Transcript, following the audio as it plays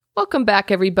Welcome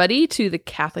back, everybody, to the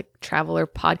Catholic Traveler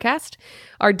Podcast,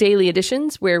 our daily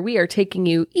editions where we are taking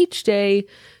you each day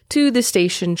to the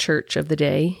station church of the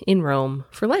day in Rome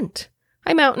for Lent.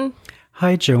 Hi, Mountain.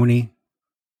 Hi, Joni.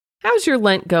 How's your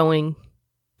Lent going?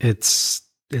 It's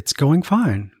going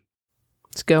fine.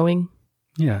 It's going?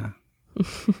 Yeah.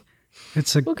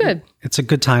 Well, good. It's a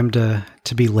good time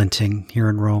to be Lenting here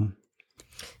in Rome.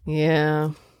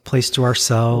 Yeah. Place to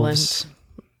ourselves. Lent.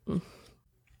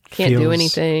 Can't do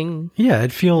anything. Yeah,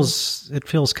 it feels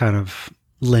kind of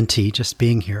Lenty just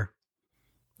being here.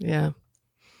 Yeah.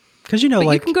 Because, you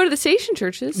can go to the station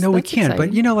churches. No, we can't.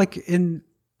 Exciting.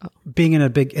 But, being in a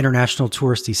big international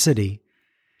touristy city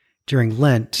during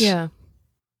Lent. Yeah.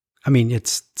 I mean, you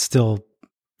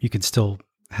could still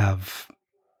have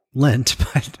Lent,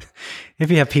 but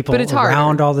if you have people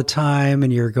around all the time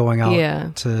and you're going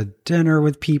out to dinner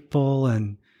with people,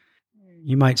 and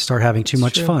you might start having too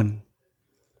much fun.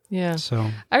 Yeah. So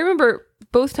I remember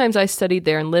both times I studied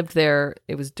there and lived there,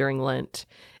 it was during Lent.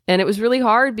 And it was really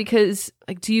hard because,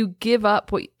 do you give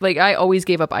up I always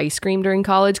gave up ice cream during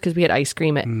college because we had ice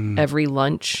cream at every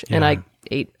lunch. Yeah. And I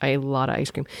ate a lot of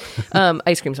ice cream.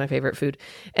 Ice cream's my favorite food.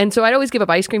 And so I'd always give up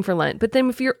ice cream for Lent. But then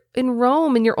if you're in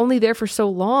Rome and you're only there for so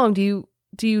long, do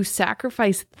you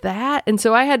sacrifice that? And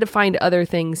so I had to find other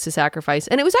things to sacrifice.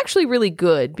 And it was actually really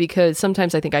good because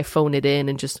sometimes I think I phone it in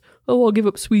and just, I'll give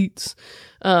up sweets.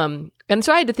 And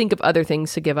so I had to think of other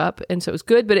things to give up. And so it was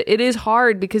good, but it is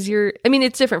hard because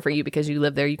it's different for you because you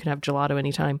live there. You can have gelato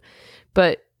anytime.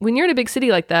 But when you're in a big city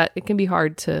like that, it can be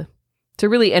hard to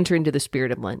really enter into the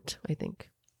spirit of Lent, I think.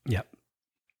 Yep.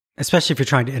 Especially if you're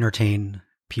trying to entertain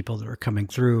people that are coming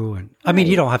through. And right. I mean,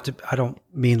 you don't have to, I don't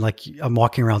mean like I'm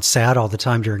walking around sad all the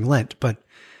time during Lent, but.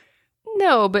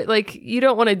 No, but you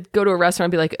don't want to go to a restaurant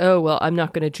and be like, oh, well, I'm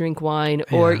not going to drink wine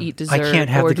or eat dessert. I can't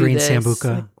have the green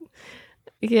sambuca.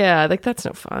 That's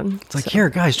no fun. It's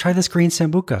here, guys, try this green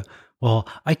sambuca. Well,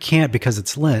 I can't because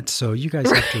it's Lent, so you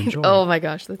guys have to enjoy. Oh my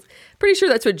gosh, that's pretty sure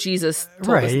that's what Jesus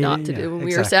told us not to do when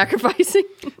we were sacrificing.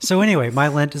 So anyway, my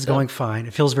Lent is going fine.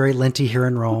 It feels very Lenty here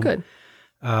in Rome. Good.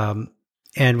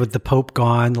 And with the Pope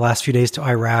gone, the last few days to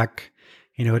Iraq,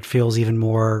 it feels even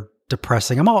more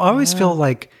depressing. I always feel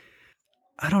like,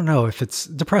 I don't know if it's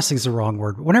depressing is the wrong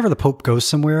word, but whenever the Pope goes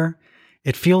somewhere,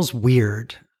 it feels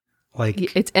weird.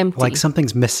 Like it's empty. Like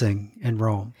something's missing in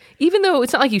Rome. Even though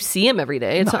it's not like you see him every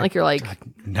day. It's not like you're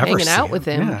hanging out with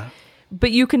him. Yeah.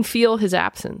 But you can feel his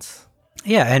absence.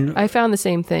 Yeah. And I found the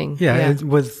same thing. Yeah.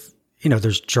 With,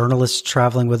 there's journalists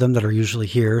traveling with him that are usually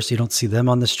here. So you don't see them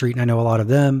on the street. And I know a lot of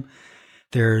them.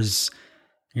 There's,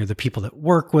 the people that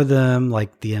work with them,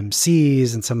 like the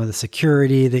MCs and some of the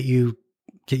security that you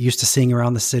get used to seeing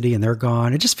around the city, and they're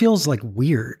gone. It just feels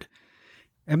weird.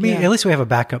 I mean, at least we have a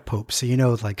backup Pope. So,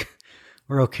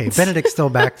 we're okay. Benedict's still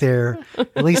back there.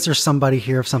 At least there's somebody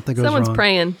here if something goes wrong. Someone's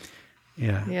praying.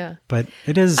 Yeah. Yeah. But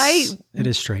it is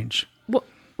strange. Well,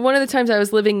 one of the times I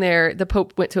was living there, the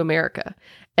Pope went to America.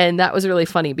 And that was really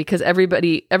funny because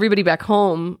everybody back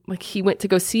home, he went to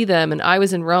go see them, and I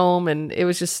was in Rome, and it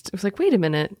was like, wait a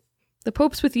minute, the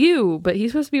Pope's with you, but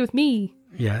he's supposed to be with me.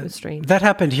 Yeah. It was strange. That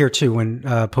happened here too when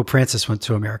Pope Francis went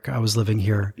to America. I was living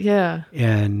here. Yeah.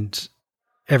 And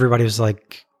everybody was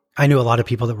like, I knew a lot of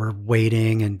people that were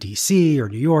waiting in DC or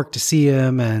New York to see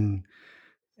him. And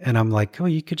I'm like, oh,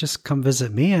 you could just come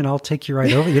visit me and I'll take you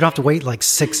right over. You don't have to wait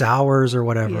 6 hours or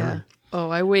whatever. Yeah. Oh,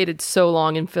 I waited so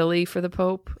long in Philly for the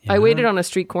Pope. Yeah. I waited on a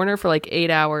street corner for 8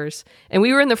 hours, and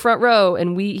we were in the front row,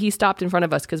 and he stopped in front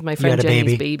of us because my friend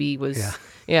Jenny's baby was,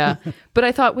 yeah. But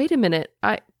I thought, wait a minute,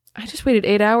 I just waited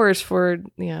 8 hours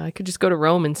I could just go to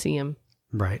Rome and see him.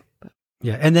 Right. But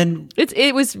yeah. And then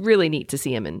it was really neat to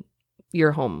see him in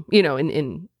your home,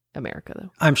 in America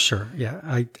though. I'm sure. Yeah.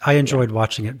 I enjoyed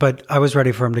watching it, but I was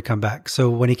ready for him to come back. So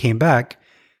when he came back,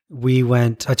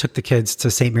 I took the kids to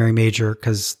St. Mary Major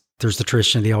because there's the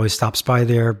tradition. He always stops by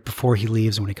there before he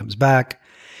leaves when he comes back.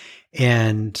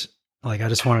 And I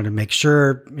just wanted to make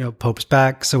sure, Pope's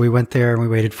back. So we went there and we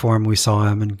waited for him. We saw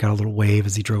him and got a little wave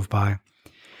as he drove by.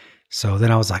 So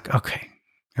then I was like, okay,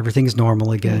 everything's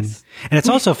normal again. Yes. And it's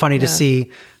also funny to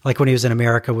see, when he was in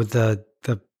America with the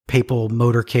papal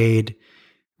motorcade,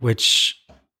 which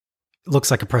looks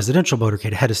like a presidential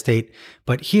motorcade, head of state.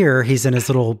 But here he's in his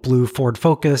little blue Ford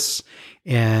Focus,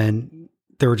 and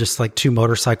there were just 2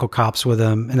 motorcycle cops with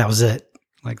him, and that was it.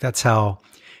 That's how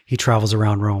he travels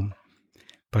around Rome.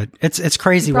 But it's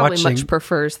crazy watching. Much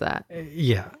prefers that.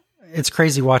 Yeah, it's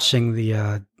crazy watching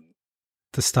the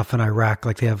stuff in Iraq.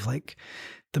 They have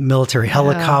the military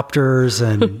helicopters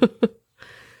and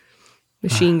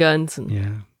machine guns.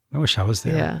 And, I wish I was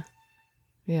there. Yeah,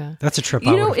 yeah. That's a trip.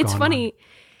 It's funny.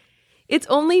 It's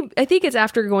only, I think it's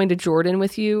after going to Jordan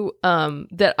with you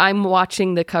that I'm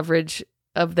watching the coverage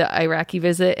of the Iraqi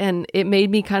visit, and it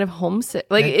made me kind of homesick,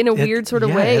 like in a weird sort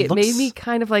of way. It made me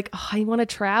kind of like, oh, I want to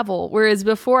travel. Whereas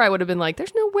before I would have been like,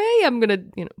 there's no way I'm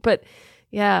going to, but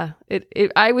yeah,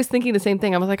 I was thinking the same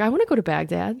thing. I was like, I want to go to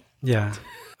Baghdad. Yeah.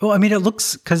 Well, I mean, it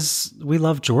looks, because we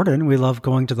love Jordan, we love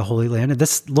going to the Holy Land, and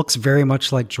this looks very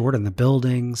much like Jordan, the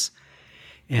buildings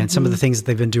and some of the things that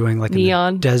they've been doing, like neon.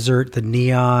 In the desert, the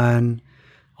neon,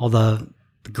 all the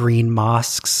green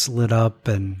mosques lit up.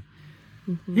 And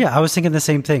yeah, I was thinking the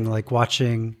same thing, like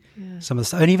watching some of the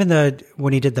stuff. And even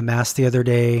when he did the mass the other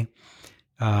day,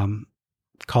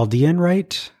 Chaldean,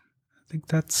 right? I think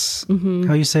that's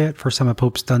how you say it. First time a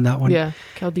pope's done that one. Yeah,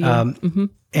 Chaldean.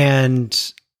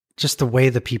 And just the way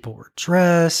the people were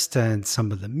dressed and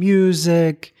some of the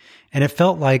music. And it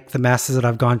felt like the masses that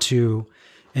I've gone to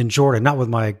in Jordan, not with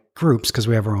my groups, because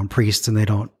we have our own priests and they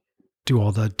don't do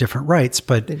all the different rites,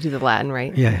 but they do the Latin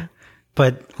rite. Yeah.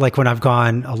 But like when I've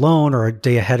gone alone or a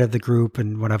day ahead of the group,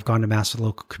 and when I've gone to mass with the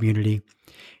local community.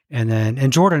 And then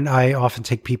in Jordan, I often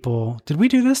take people, did we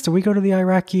do this? Did we go to the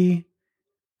Iraqi?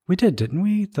 We did, didn't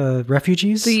we? The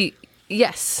refugees?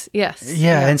 Yes.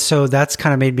 Yeah. And so that's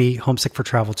kind of made me homesick for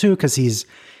travel too, because he's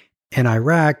in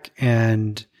Iraq,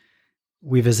 and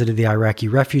we visited the Iraqi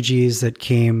refugees that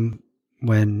came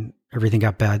when everything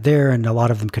got bad there. And a lot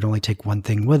of them could only take one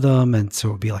thing with them. And so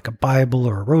it would be like a Bible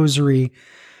or a rosary.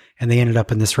 And they ended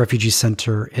up in this refugee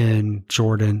center in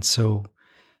Jordan. So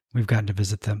we've gotten to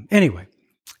visit them. Anyway,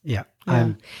 yeah.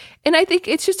 And I think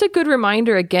it's just a good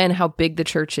reminder, again, how big the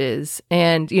church is,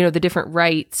 and, the different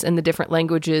rites and the different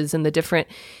languages and the different,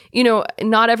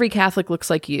 not every Catholic looks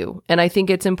like you. And I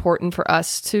think it's important for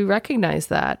us to recognize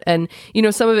that. And,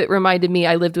 some of it reminded me,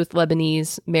 I lived with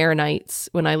Lebanese Maronites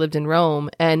when I lived in Rome,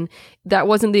 and that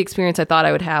wasn't the experience I thought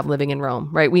I would have living in Rome,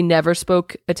 right? We never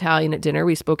spoke Italian at dinner.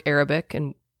 We spoke Arabic,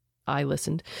 and I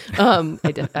listened. I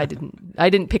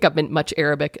didn't pick up much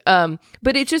Arabic.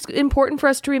 But it's just important for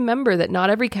us to remember that not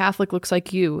every Catholic looks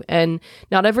like you, and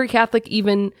not every Catholic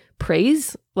even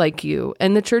prays like you.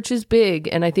 And the church is big.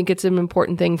 And I think it's an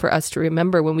important thing for us to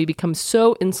remember when we become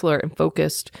so insular and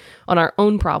focused on our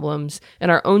own problems and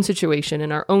our own situation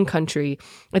in our own country.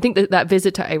 I think that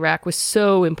visit to Iraq was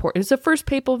so important. It's the first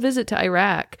papal visit to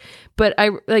Iraq. But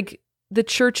the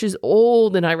church is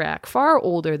old in Iraq, far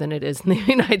older than it is in the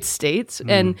United States.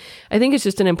 And I think it's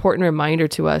just an important reminder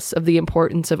to us of the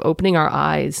importance of opening our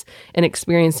eyes and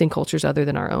experiencing cultures other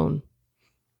than our own.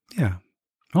 Yeah.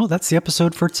 Well, that's the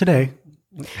episode for today.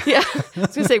 Yeah. I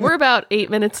was going to say, we're about 8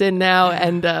 minutes in now,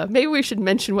 and maybe we should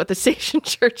mention what the Station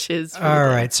Church is. All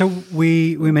right. So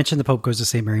we mentioned the Pope goes to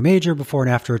St. Mary Major before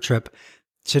and after a trip.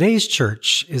 Today's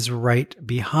church is right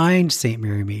behind St.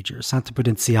 Mary Major, Santa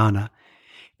Pudenziana.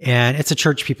 And it's a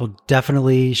church people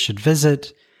definitely should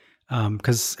visit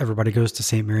because everybody goes to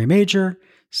St. Mary Major.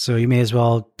 So you may as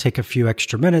well take a few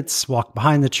extra minutes, walk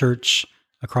behind the church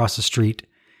across the street,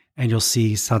 and you'll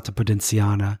see Santa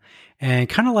Pudenziana. And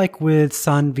kind of like with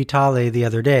San Vitale the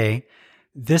other day,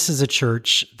 this is a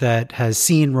church that has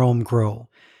seen Rome grow,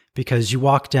 because you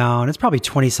walk down, it's probably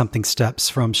 20-something steps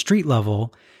from street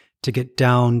level to get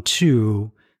down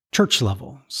to church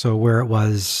level. So where it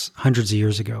was hundreds of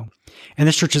years ago. And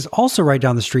this church is also right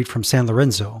down the street from San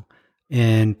Lorenzo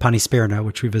in Panisperna,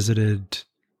 which we visited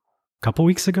a couple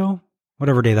weeks ago,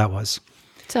 whatever day that was.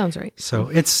 Sounds right. So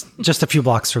it's just a few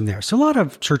blocks from there. So a lot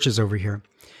of churches over here.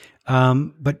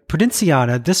 But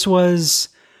Pudenziana, this was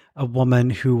a woman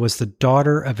who was the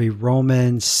daughter of a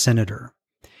Roman senator.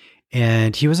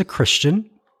 And he was a Christian.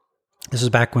 This was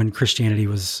back when Christianity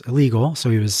was illegal, so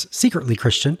he was secretly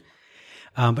Christian.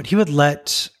 But he would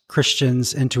let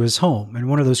Christians into his home. And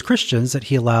one of those Christians that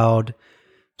he allowed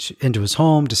into his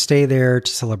home to stay there,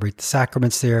 to celebrate the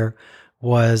sacraments there,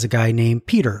 was a guy named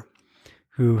Peter,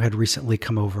 who had recently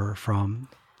come over from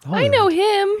the Holy Land. I know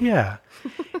him. Yeah.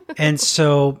 And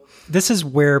so this is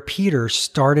where Peter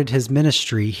started his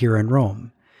ministry here in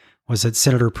Rome, was at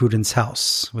Senator Puden's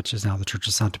house, which is now the Church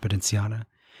of Santa Pudenziana.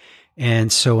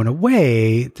 And so in a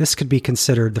way, this could be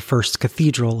considered the first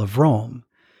cathedral of Rome,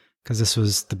 because this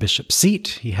was the bishop's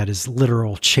seat. He had his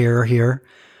literal chair here,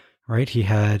 right? He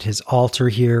had his altar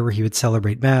here where he would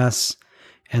celebrate Mass.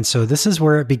 And so this is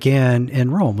where it began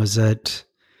in Rome, was at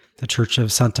the Church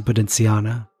of Santa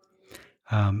Pudenziana.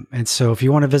 And so if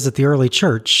you want to visit the early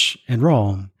church in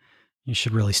Rome, you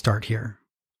should really start here.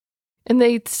 And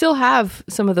they still have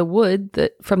some of the wood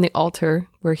that from the altar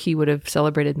where he would have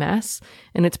celebrated Mass,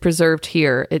 and it's preserved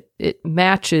here. It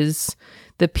matches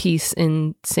the piece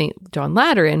in St. John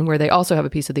Lateran, where they also have a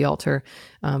piece of the altar,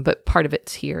 but part of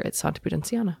it's here at Santa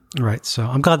Pudenziana. Right. So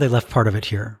I'm glad they left part of it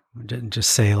here. Didn't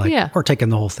just say we're taking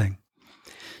the whole thing.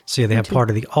 So yeah, they have part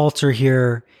of the altar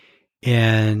here.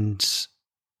 And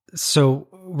so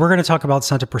we're going to talk about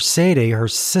Santa Prassede, her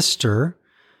sister,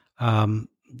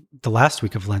 the last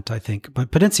week of Lent, I think.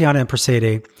 But Pudenziana and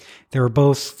Prassede, they were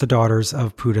both the daughters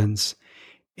of Pudens.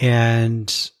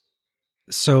 And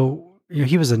so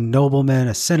he was a nobleman,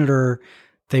 a senator.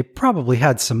 They probably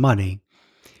had some money.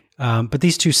 But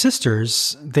these two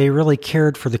sisters, they really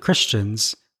cared for the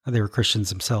Christians. They were Christians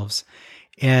themselves.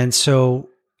 And so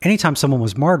anytime someone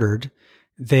was martyred,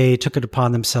 they took it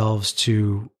upon themselves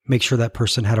to make sure that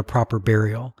person had a proper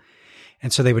burial.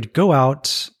 And so they would go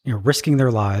out, risking their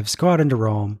lives, go out into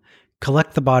Rome,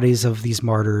 collect the bodies of these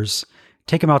martyrs,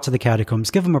 take them out to the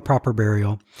catacombs, give them a proper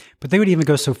burial. But they would even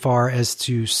go so far as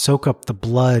to soak up the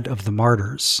blood of the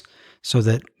martyrs so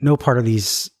that no part of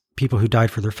these people who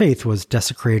died for their faith was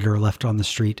desecrated or left on the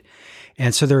street.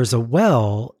 And so there is a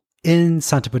well in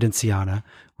Santa Pudenziana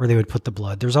where they would put the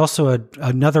blood. There's also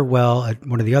another well at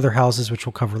one of the other houses, which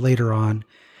we'll cover later on.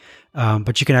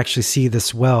 But you can actually see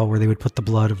this well where they would put the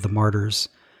blood of the martyrs.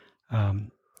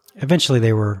 Eventually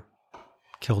they were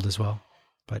killed as well.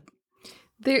 But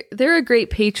they're a great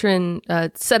patron,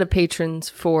 set of patrons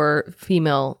for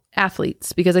female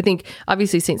athletes, because I think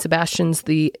obviously St. Sebastian's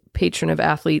the patron of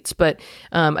athletes, but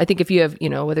I think if you have,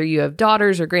 whether you have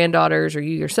daughters or granddaughters or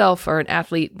you yourself are an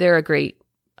athlete, they're a great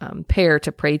pair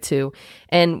to pray to.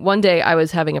 And one day I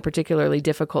was having a particularly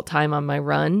difficult time on my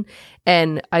run,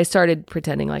 and I started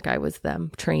pretending like I was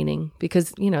them training,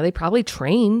 because, they probably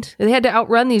trained. They had to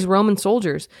outrun these Roman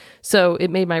soldiers. So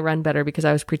it made my run better because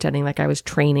I was pretending like I was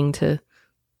training to,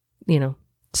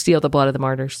 steal the blood of the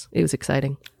martyrs. It was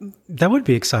exciting. That would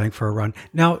be exciting for a run.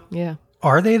 Now,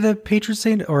 are they the patron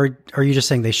saint, or are you just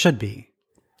saying they should be?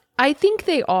 I think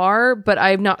they are, but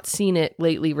I have not seen it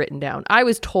lately written down. I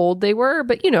was told they were,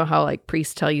 but you know how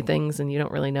priests tell you things and you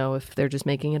don't really know if they're just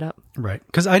making it up. Right.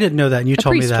 Because I didn't know that, and you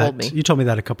told me that. You told me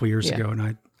that a couple years ago,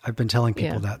 and I've been telling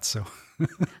people that. So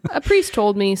a priest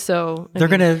told me. So they're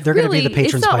gonna be the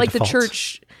patrons. It's not by like default. the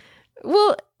church.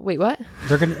 Well, wait, what?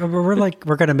 We're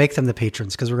gonna make them the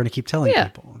patrons because we're gonna keep telling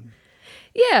people.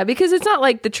 Yeah, because it's not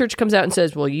like the church comes out and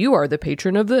says, "Well, you are the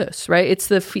patron of this," right? It's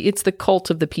the cult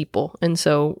of the people, and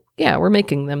so we're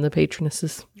making them the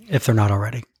patronesses if they're not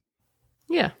already.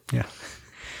 Yeah.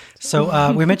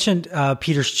 So we mentioned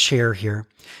Peter's chair here.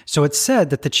 So it's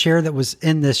said that the chair that was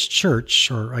in this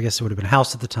church, or I guess it would have been a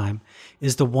house at the time,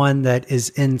 is the one that is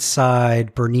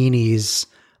inside Bernini's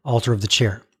altar of the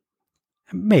chair.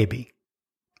 Maybe,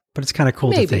 but it's kind of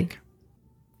cool to think.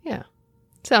 Yeah,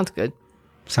 sounds good.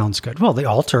 Sounds good. Well, the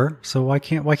altar. So why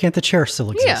can't the chair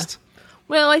still exist? Yeah.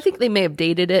 Well, I think they may have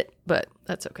dated it, but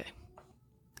that's okay.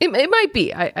 It might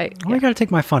be. I got to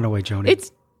take my fun away, Joni.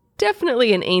 It's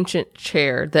definitely an ancient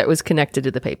chair that was connected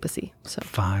to the papacy. So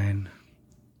fine.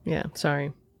 Yeah.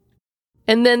 Sorry.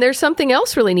 And then there's something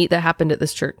else really neat that happened at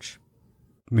this church.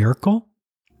 Miracle?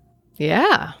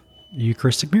 Yeah.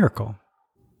 Eucharistic miracle.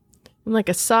 In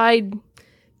a side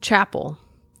chapel,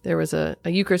 there was a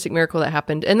Eucharistic miracle that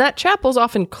happened, and that chapel's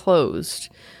often closed.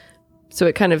 So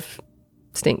it kind of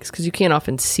stinks because you can't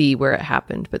often see where it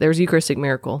happened, but there was a Eucharistic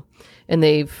miracle, and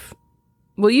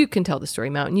you can tell the story,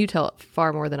 Mountain. You tell it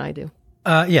far more than I do.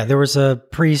 There was a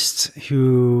priest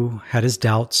who had his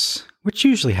doubts, which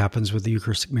usually happens with the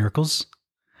Eucharistic miracles.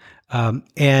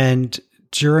 And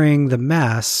during the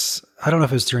Mass, I don't know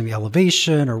if it was during the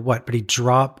elevation or what, but he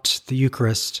dropped the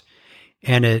Eucharist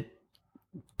and it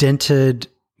dented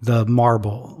the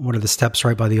marble, one of the steps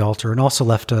right by the altar, and also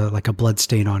left a blood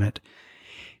stain on it.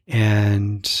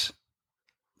 And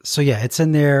so, it's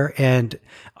in there. And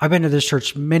I've been to this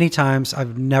church many times.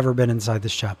 I've never been inside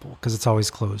this chapel because it's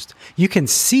always closed. You can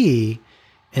see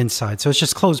inside. So it's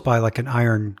just closed by an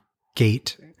iron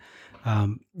gate.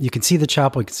 You can see the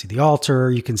chapel. You can see the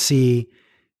altar. You can see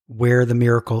where the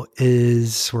miracle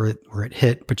is, where it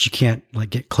hit, but you can't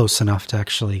get close enough to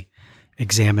actually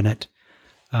examine it.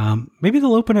 Maybe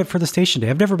they'll open it for the station day.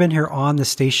 I've never been here on the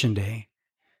station day.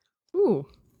 Ooh.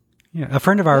 Yeah. A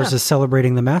friend of ours is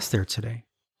celebrating the Mass there today.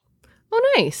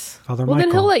 Oh, nice. Father Michael.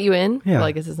 Then he'll let you in. Yeah. Well,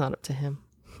 I guess it's not up to him.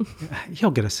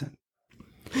 He'll get us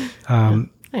in.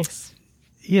 Nice.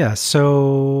 Yeah.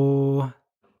 So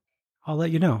I'll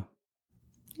let you know.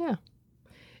 Yeah.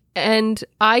 And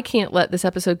I can't let this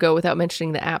episode go without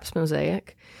mentioning the apse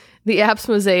mosaic. The apse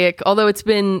mosaic, although it's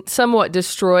been somewhat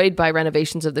destroyed by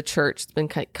renovations of the church, it's been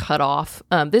kind of cut off.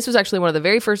 This was actually one of the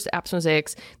very first apse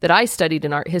mosaics that I studied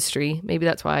in art history. Maybe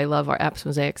that's why I love our apse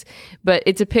mosaics. But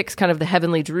it depicts kind of the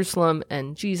heavenly Jerusalem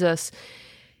and Jesus.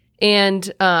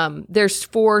 And there's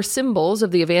 4 symbols of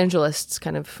the evangelists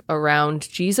kind of around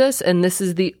Jesus. And this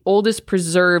is the oldest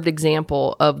preserved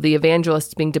example of the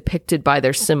evangelists being depicted by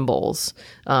their symbols.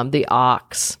 The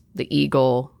ox, the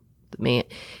eagle, the man.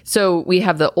 So we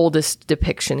have the oldest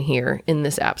depiction here in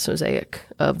this apse mosaic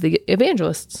of the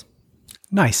evangelists.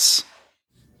 Nice.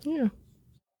 Yeah.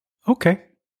 Okay.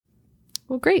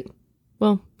 Well, great.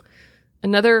 Well,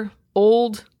 another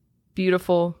old,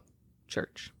 beautiful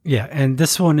church. Yeah, and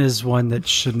this one is one that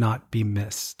should not be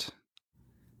missed.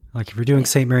 Like if you're doing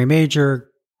St. Mary Major,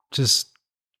 just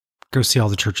go see all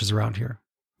the churches around here.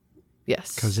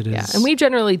 Yes. Because it is. Yeah, and we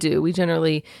generally do. We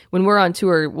generally, when we're on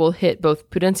tour, we'll hit both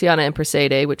Pudenziana and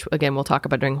Presede, which again, we'll talk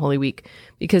about during Holy Week,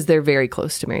 because they're very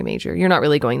close to Mary Major. You're not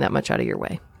really going that much out of your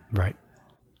way. Right.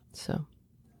 So.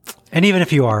 And even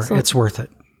if you are, it's worth it.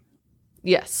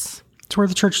 Yes. It's where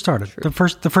the church started. True.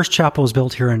 The first chapel was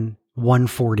built here in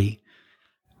 140.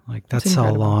 Like that's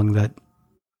how long that,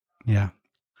 yeah.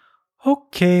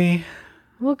 Okay.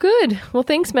 Well, good. Well,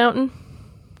 thanks, Mountain.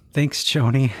 Thanks,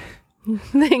 Joni.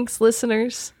 Thanks,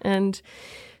 listeners. And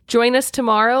join us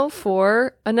tomorrow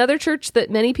for another church that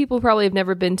many people probably have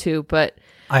never been to, but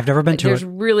I've never been to it. There's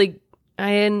really,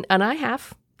 and I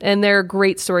have, and there are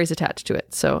great stories attached to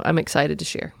it. So I'm excited to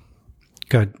share.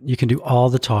 Good. You can do all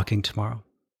the talking tomorrow.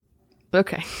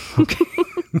 Okay. Okay.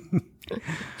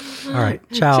 All right.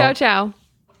 Ciao. Ciao, ciao.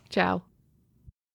 Ciao.